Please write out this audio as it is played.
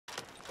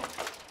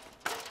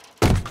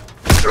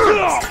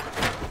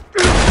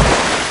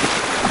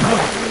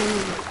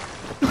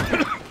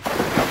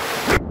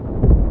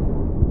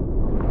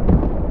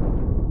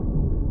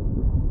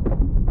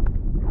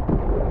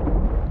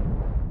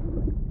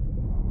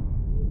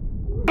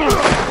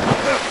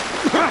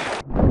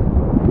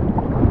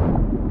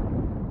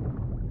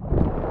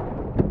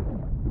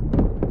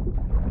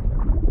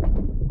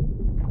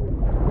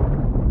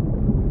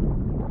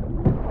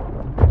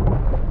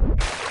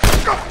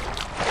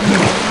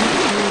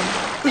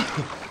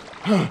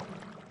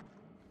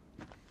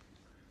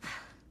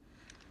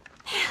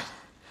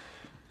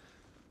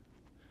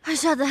I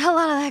shot the hell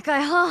out of that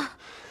guy, huh?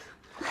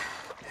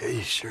 Yeah,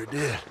 you sure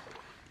did.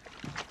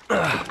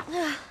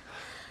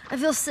 I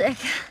feel sick.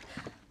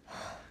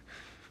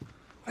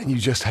 And you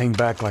just hang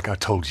back like I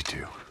told you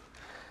to.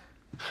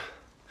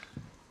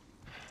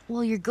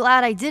 Well, you're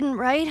glad I didn't,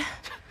 right?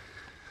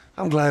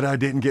 I'm glad I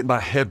didn't get my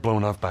head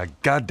blown off by a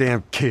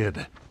goddamn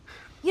kid.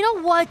 You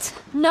know what?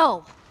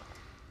 No.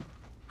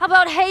 How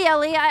about, hey,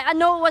 Ellie, I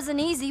know it wasn't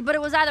easy, but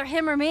it was either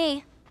him or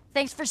me.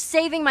 Thanks for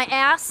saving my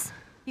ass.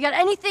 You got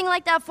anything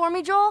like that for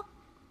me, Joel?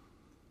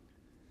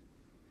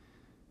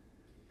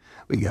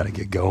 We gotta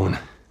get going.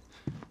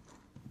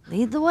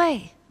 Lead the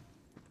way.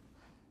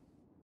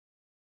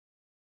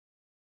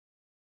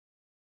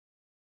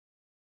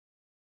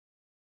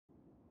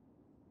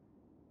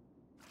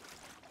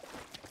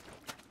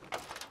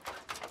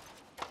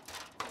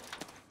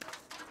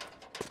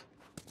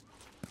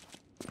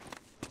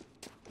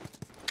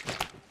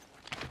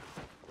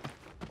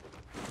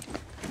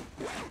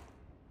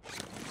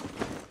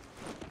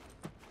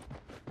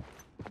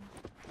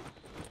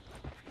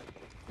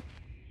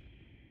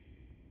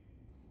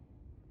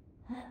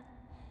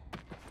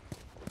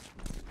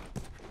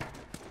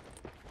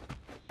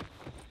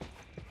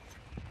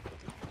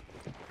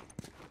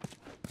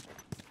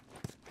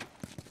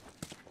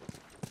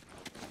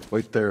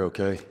 Wait there,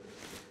 okay?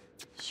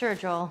 Sure,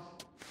 Joel.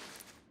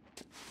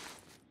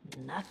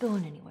 Not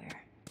going anywhere.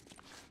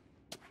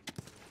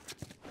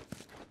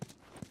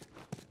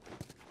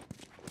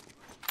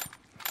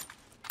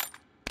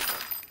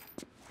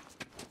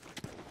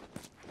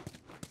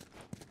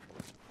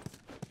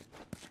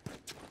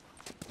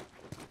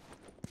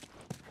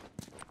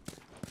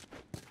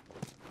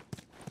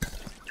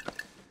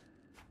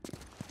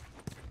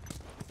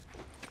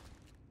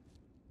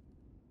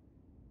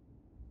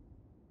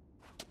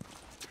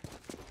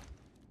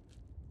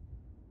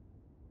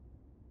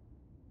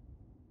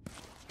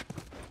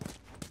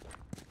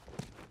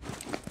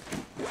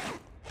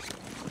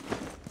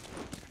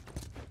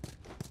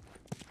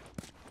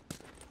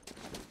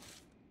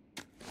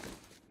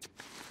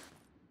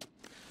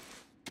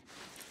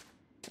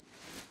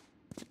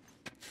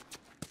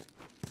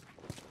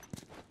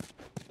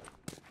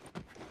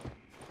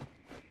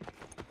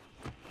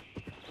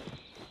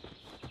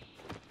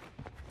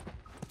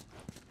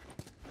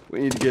 We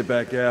need to get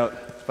back out,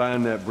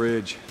 find that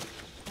bridge.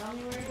 Tell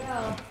me where to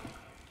go.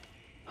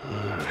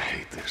 I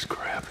hate this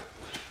crap.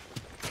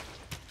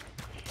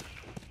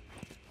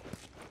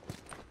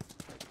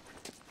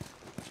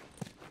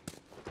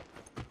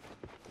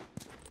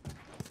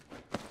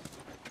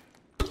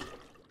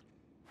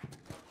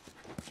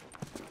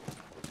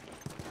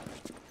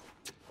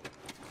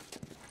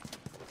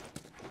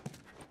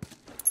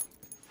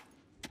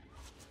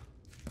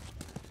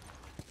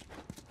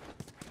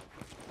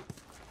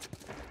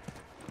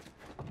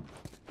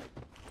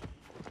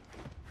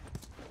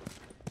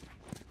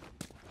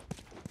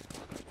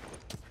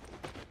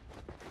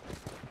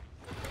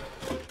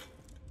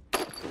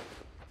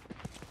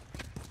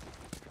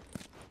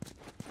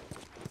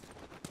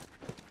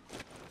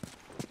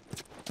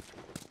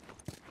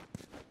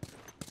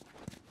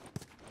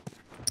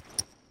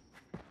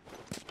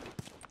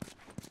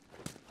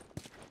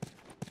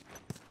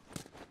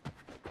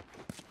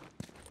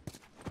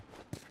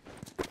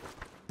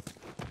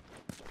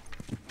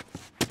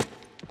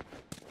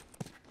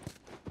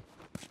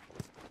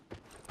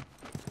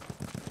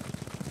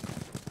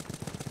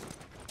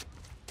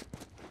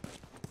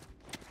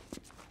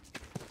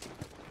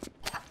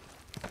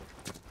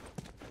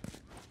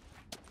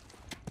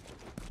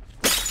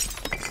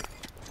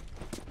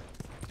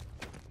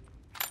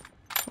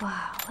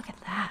 Wow, look at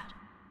that.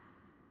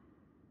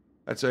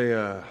 That's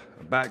a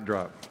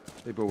backdrop.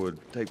 People would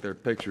take their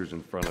pictures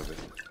in front of it.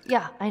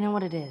 Yeah, I know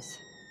what it is.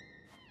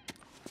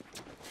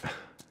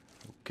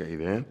 Okay,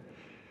 then.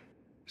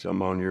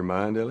 Something on your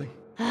mind, Ellie?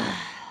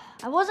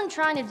 I wasn't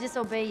trying to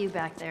disobey you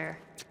back there.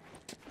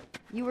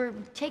 You were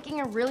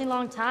taking a really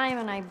long time,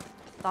 and I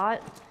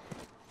thought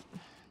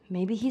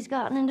maybe he's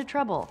gotten into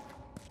trouble.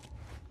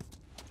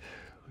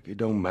 Look, it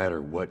don't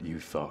matter what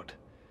you thought.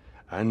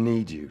 I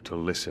need you to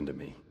listen to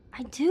me.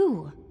 I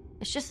do.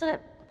 It's just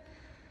that...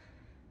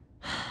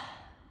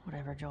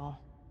 Whatever, Joel.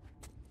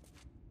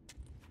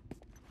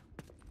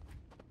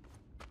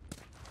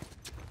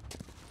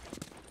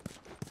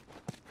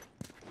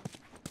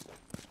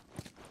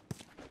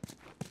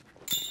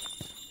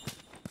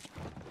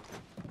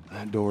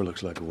 That door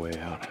looks like a way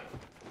out.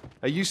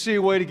 Hey, you see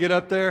a way to get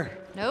up there?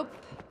 Nope.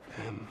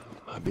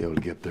 I'll be able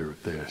to get there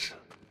with this.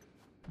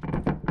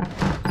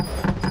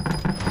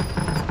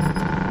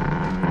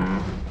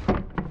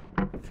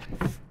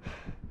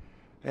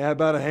 How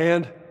about a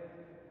hand?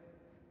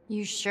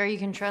 You sure you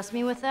can trust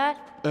me with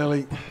that?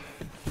 Ellie.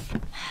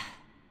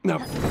 No.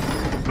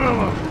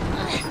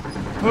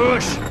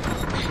 Push!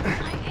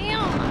 I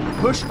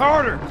am. Push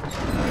harder!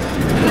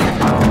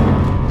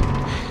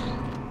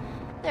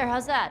 There,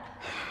 how's that?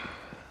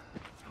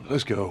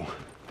 Let's go.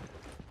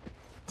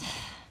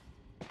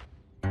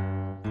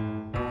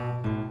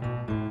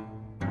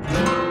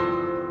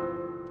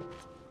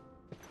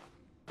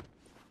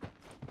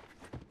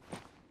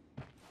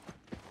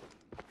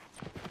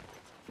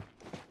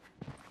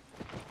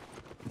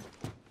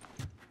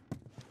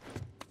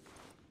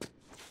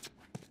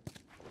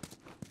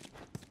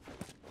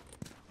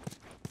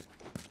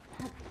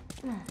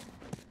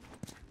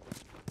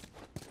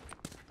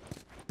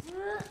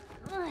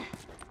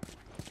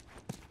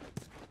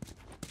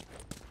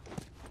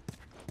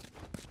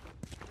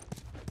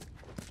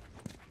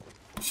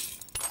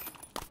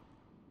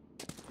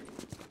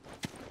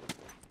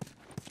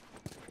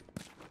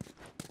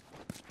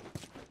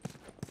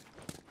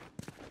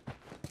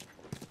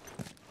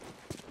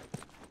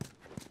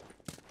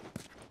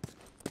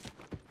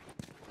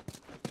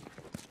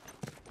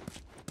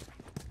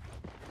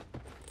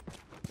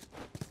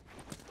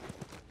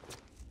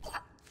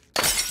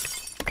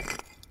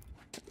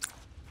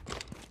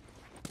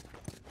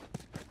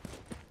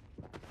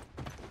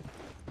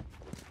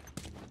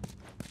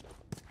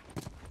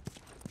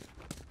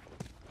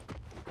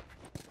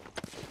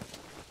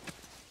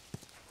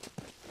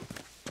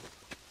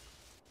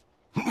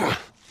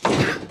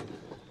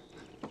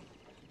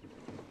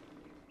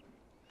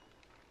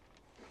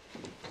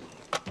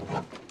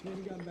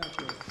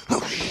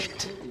 Oh,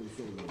 shit.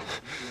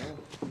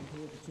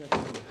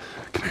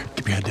 Come here,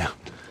 keep your head down.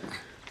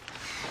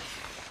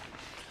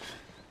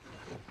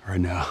 All right,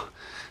 now,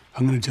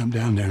 I'm gonna jump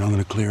down there and I'm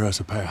gonna clear us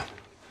a path.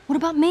 What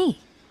about me?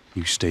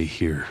 You stay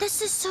here.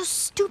 This is so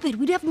stupid.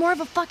 We'd have more of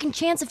a fucking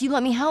chance if you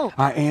let me help.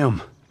 I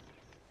am.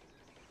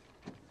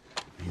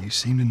 You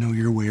seem to know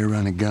your way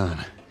around a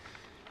gun.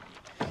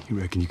 You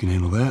reckon you can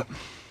handle that?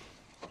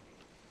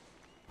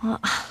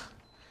 Well,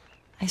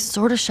 I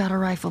sort of shot a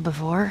rifle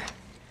before,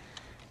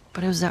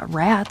 but it was at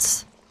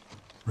rats.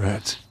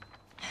 Rats?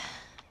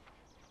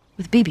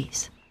 With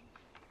BBs.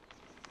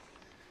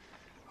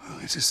 Well,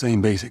 it's the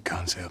same basic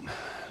concept.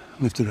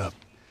 Lift it up.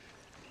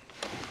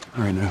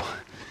 All right, now,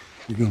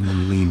 you're going to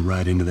lean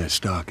right into that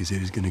stock, as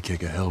it is going to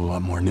kick a hell of a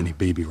lot more than any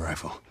BB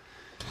rifle.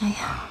 Okay.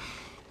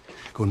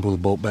 Go and pull the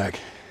bolt back.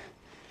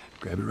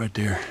 Grab it right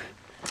there.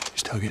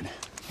 Just tug it.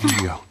 There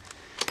you go.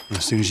 And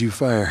as soon as you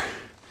fire,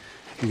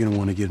 you're going to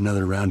want to get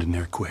another round in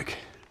there quick.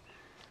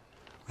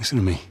 Listen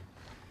to me.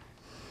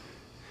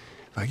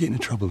 If I get into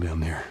trouble down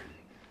there,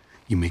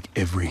 you make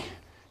every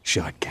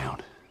shot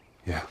count.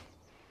 Yeah?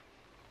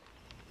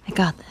 I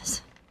got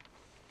this.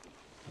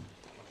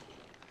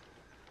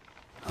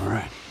 All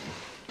right.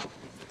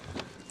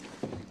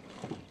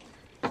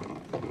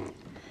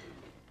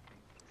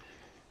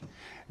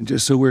 And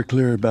just so we're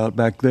clear about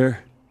back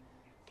there,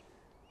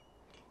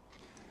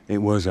 it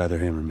was either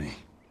him or me.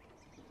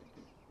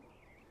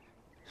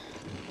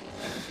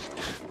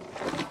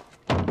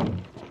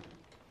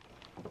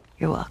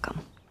 You're welcome.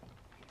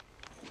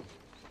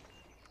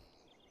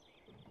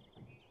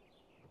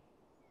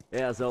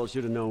 Yeah, that's all I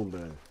should have known,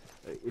 but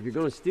if you're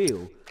gonna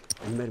steal,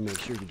 you better make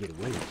sure you get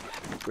away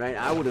with it. Right?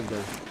 I would have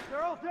done.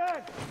 They're all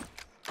dead!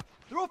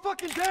 They're all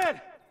fucking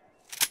dead!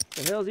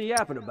 The hell's he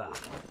yapping about?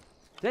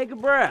 Take a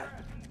breath.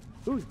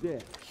 Who's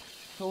dead?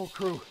 The whole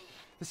crew.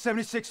 The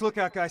 76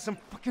 lookout guy, some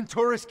fucking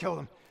tourist killed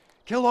him.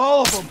 Kill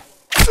all of them!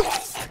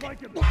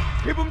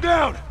 Keep them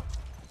down!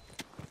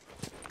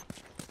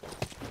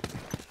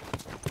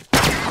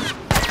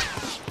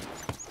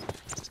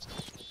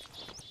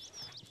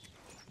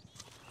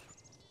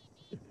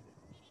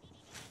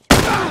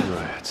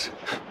 Rats.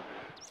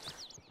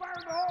 Fire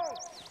in the hole!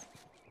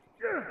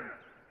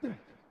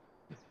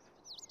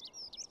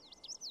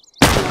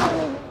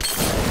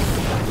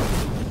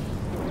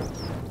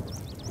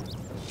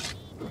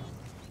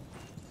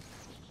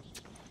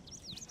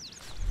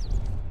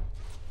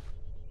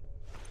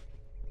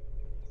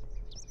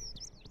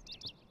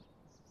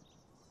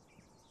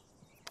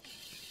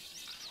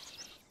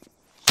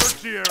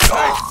 Search the area.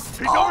 Hey,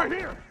 he's over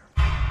here!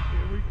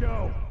 Here we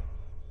go.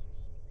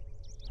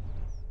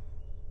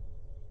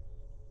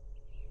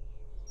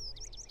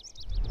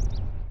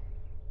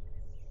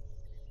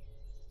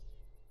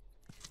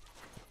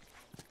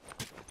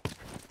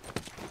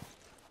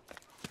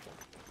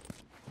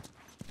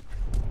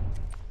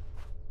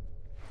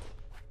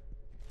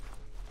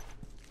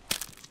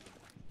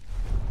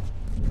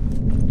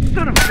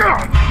 Son of a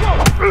gun!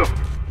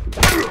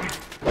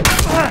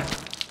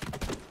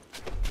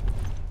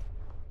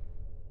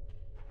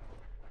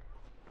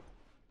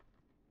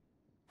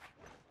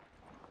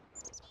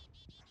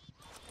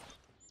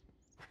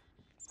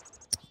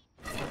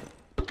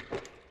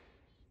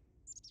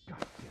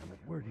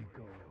 Where'd he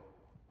go?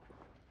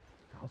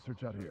 I'll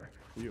search out here.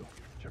 You,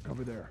 check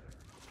over there.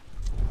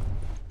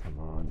 Come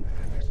on,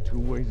 man. There's two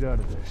ways out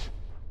of this.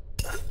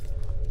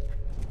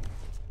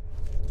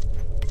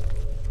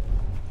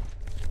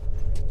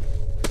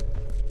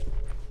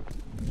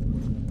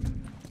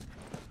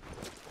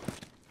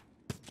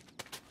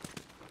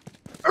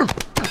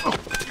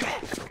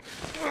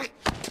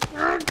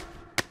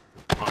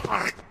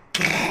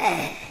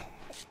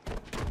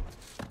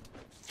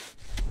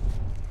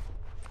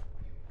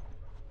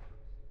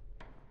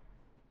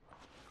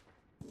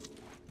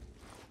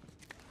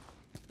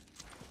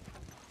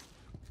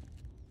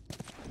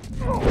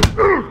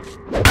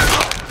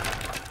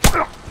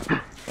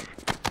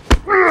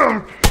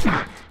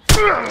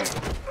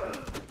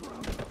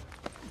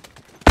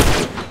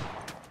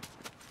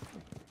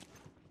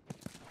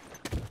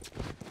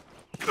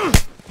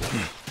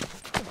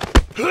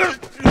 Good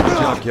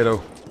job,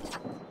 kiddo.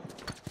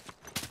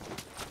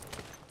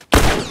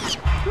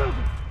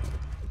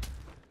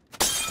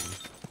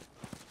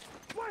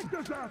 Flank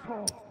this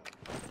asshole!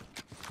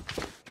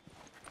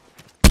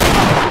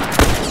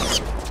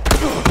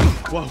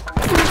 Whoa.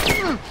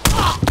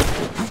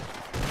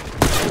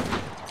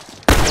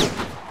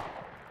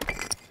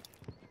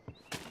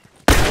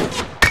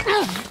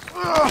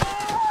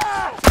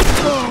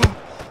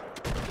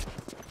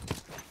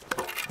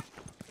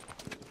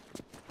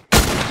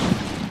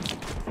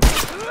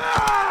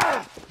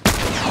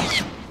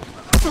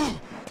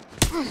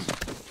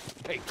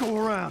 Hey, go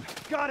around.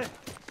 Got it!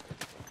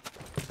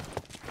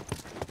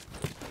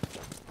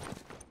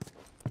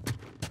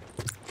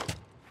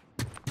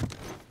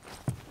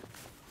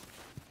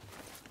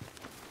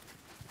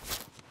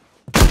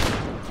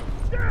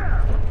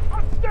 There!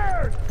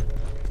 Upstairs!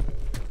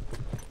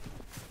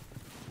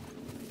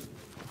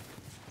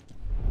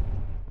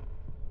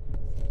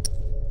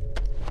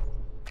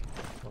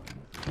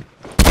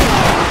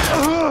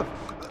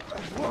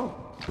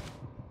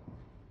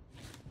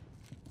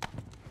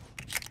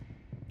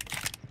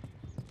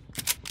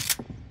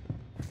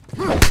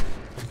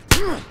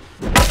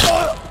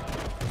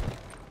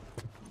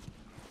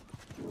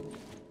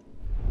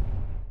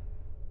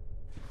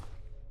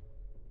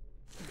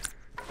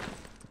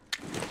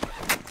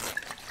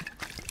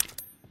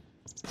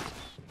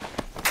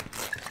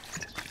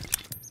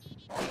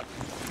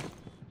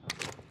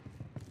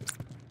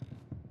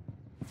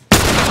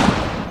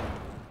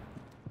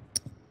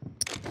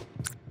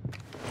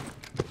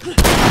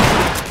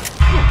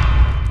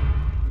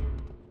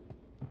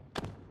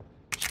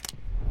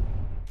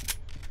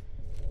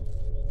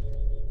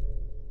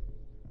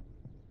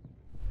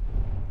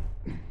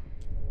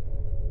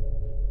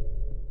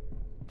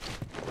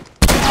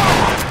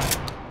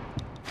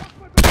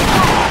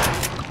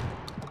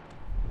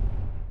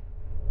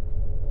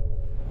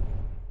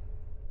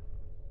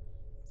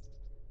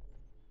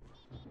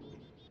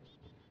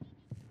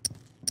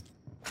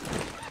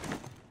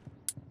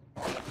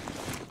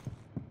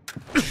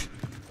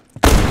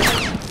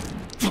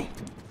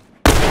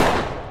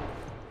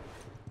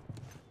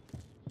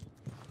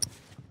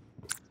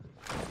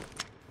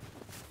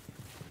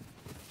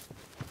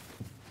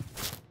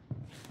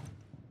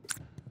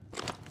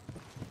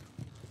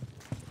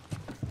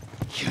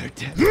 You're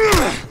dead.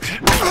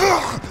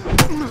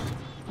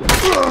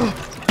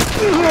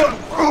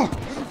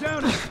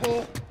 Down,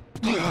 asshole!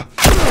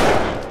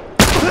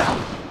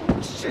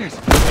 Shit.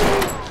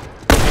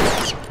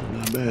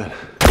 Not bad.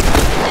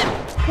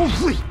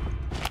 Holy!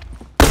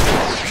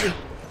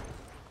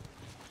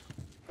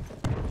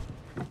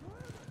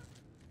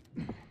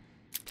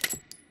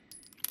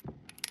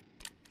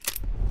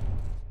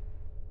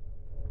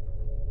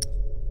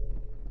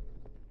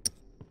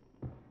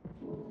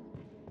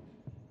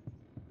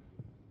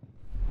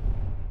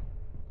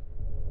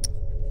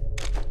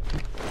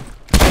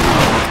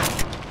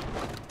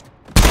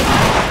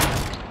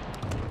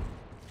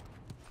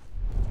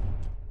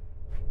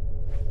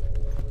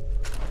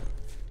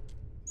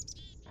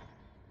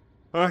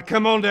 All right,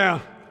 come on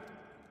down.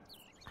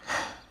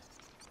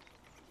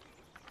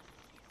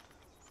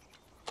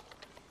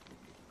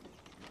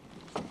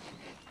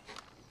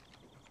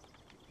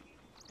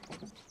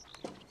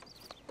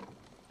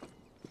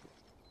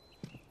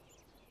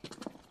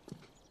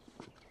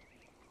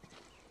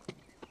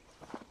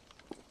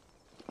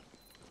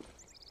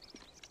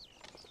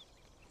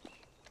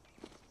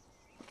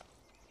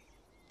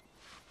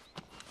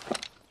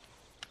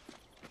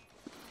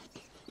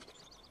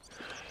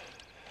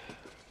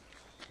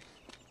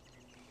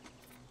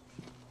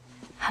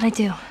 How'd I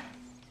do? How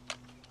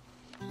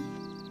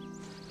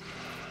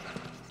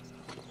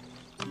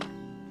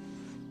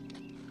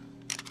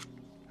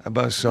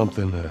about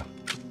something a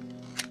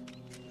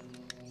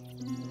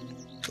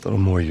little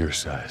more your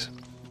size?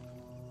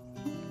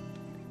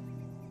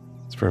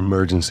 It's for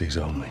emergencies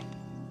only.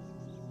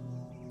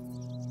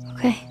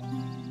 Okay.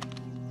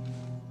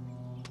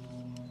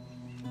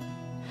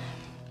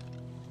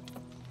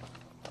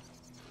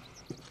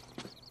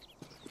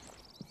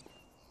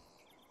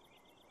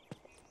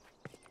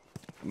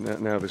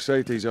 Now the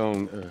safety's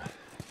on.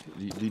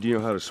 Do you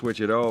know how to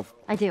switch it off?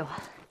 I do.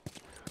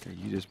 Okay,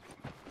 you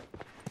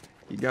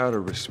gotta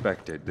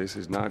respect it. This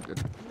is not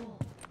good.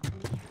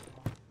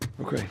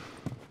 Okay.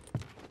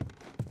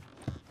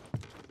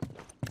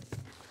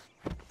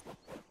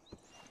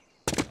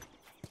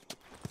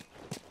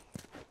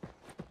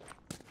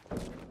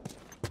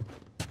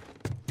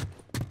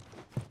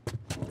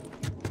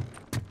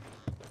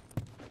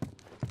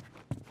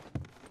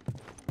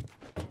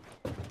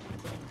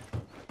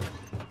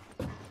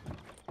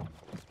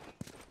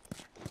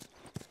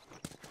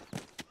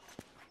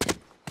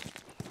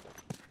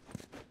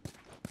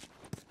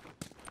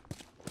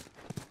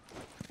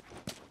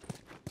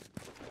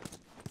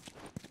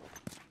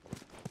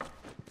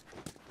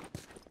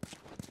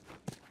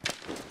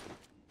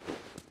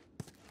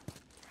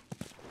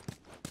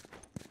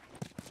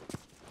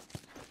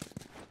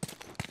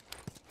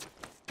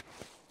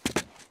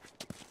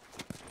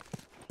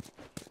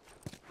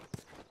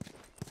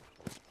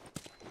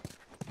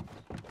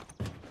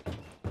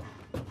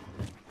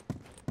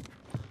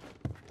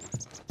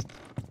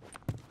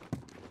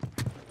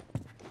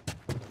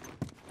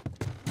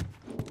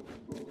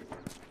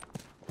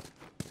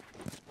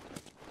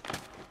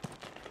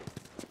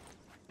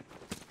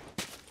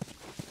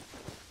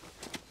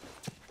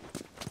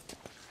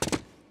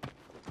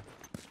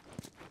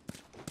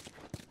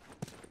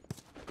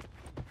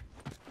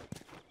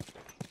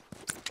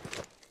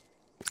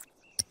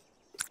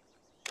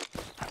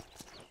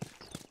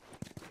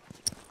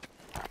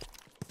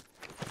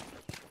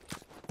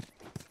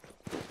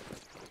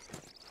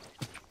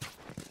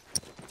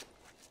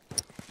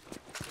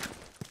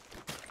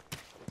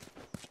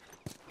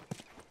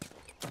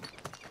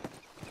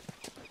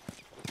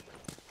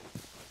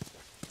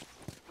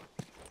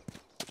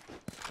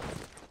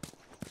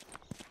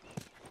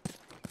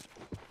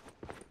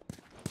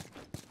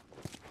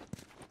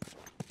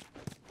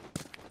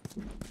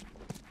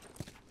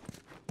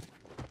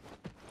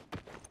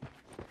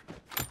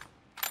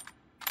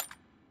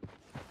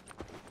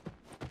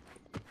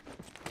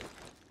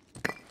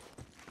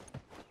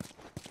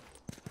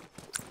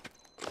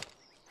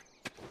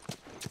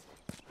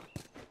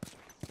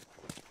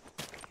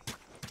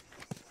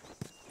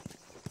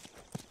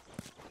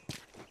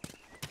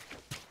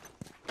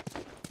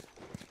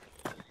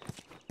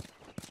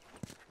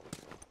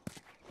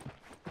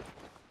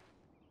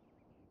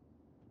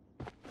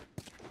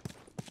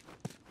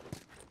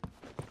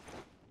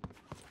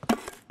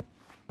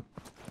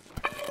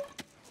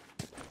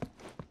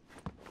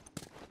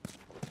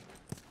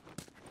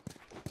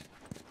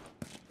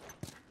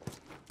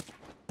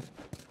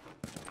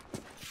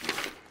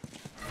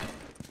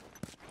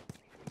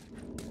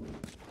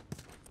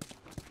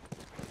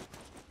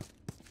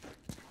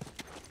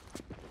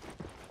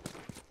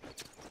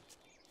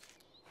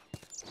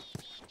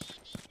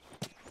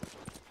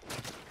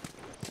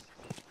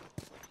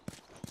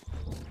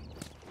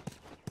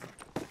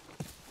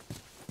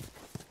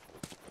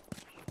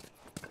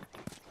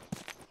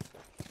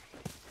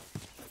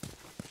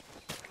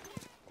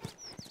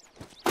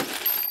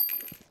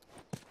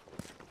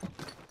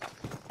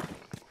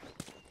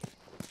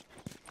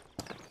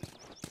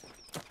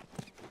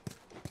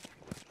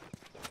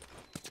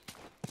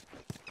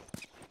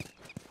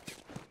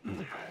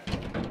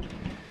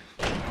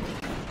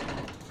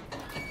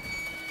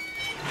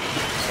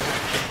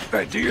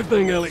 right, do your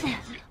thing, Ellie.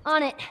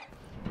 On it.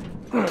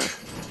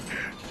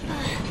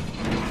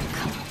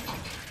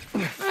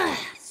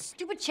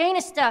 Stupid chain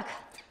is stuck.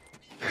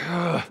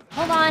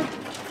 Hold on.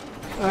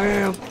 I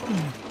am.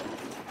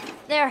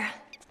 There.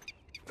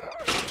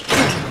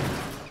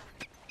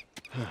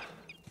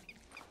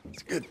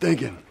 It's good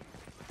thinking.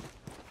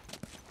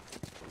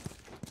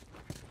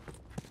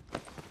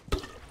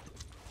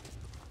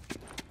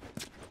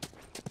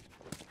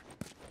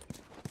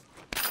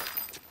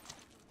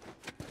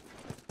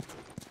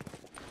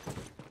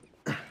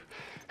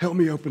 Help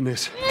me open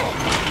this.